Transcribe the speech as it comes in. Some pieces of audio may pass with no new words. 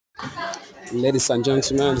Ladies and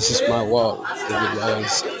gentlemen, this is my world. David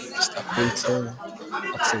Lyons, Mr. Painter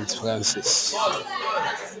at St. Francis.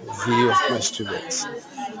 View of my students.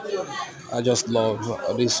 I just love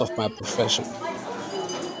this of my profession.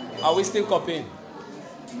 Are we still copying?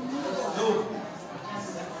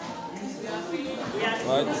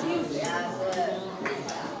 Right.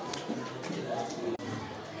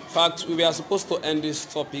 In fact, we were supposed to end this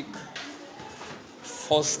topic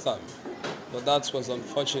first time, but that was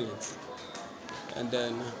unfortunate. And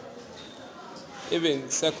then, even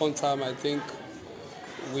second time, I think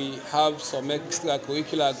we have some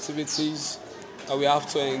extracurricular activities that we have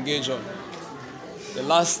to engage on. The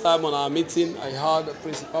last time on our meeting, I heard the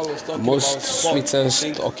principal was talking Most about sports. I sweetest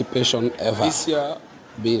think occupation ever, this year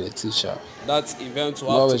being a teacher. that event I'm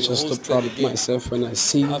will have to always be just so hosted proud of again myself when I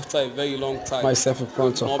see after a very long time. myself in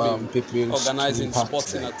front We've of not been people in organizing student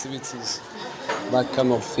sporting party. activities. That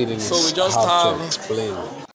kind of feeling So we is just hard to have explain.